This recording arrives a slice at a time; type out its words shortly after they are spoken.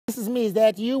is me. Is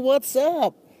that you? What's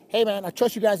up? Hey, man, I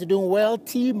trust you guys are doing well.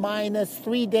 T-minus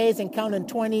 3 days and counting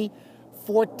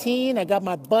 2014. I got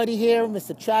my buddy here,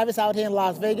 Mr. Travis, out here in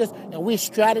Las Vegas, and we're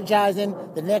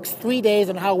strategizing the next 3 days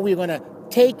on how we're going to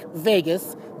take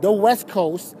Vegas, the West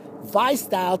Coast, Vice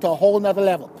style, to a whole nother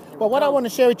level. But what I want to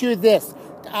share with you is this.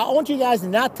 I want you guys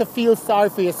not to feel sorry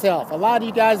for yourself. A lot of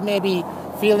you guys may be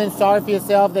feeling sorry for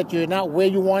yourself that you're not where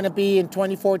you want to be in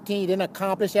 2014. You didn't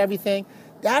accomplish everything.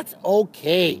 That's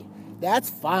okay. That's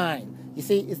fine. You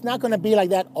see, it's not going to be like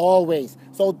that always.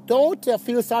 So don't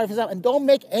feel sorry for yourself and don't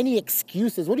make any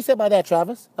excuses. What do you say about that,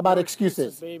 Travis? About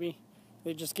excuses? Baby.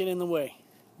 They just get in the way.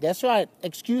 That's right.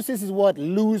 Excuses is what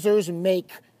losers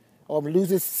make or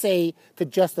losers say to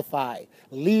justify.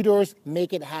 Leaders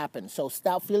make it happen. So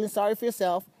stop feeling sorry for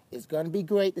yourself. It's going to be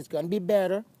great. It's going to be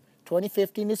better.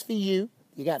 2015 is for you.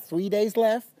 You got 3 days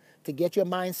left to get your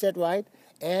mindset right.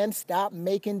 And stop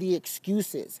making the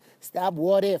excuses. Stop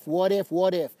what if, what if,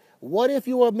 what if. What if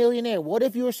you were a millionaire? What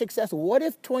if you were successful? What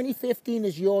if 2015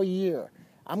 is your year?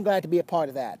 I'm glad to be a part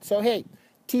of that. So, hey,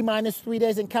 T-minus 3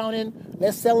 days and counting.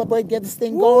 Let's celebrate, get this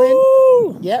thing going.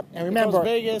 Woo! Yep, and remember,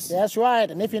 Vegas. That's right.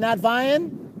 And if you're not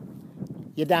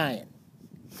vying, you're dying.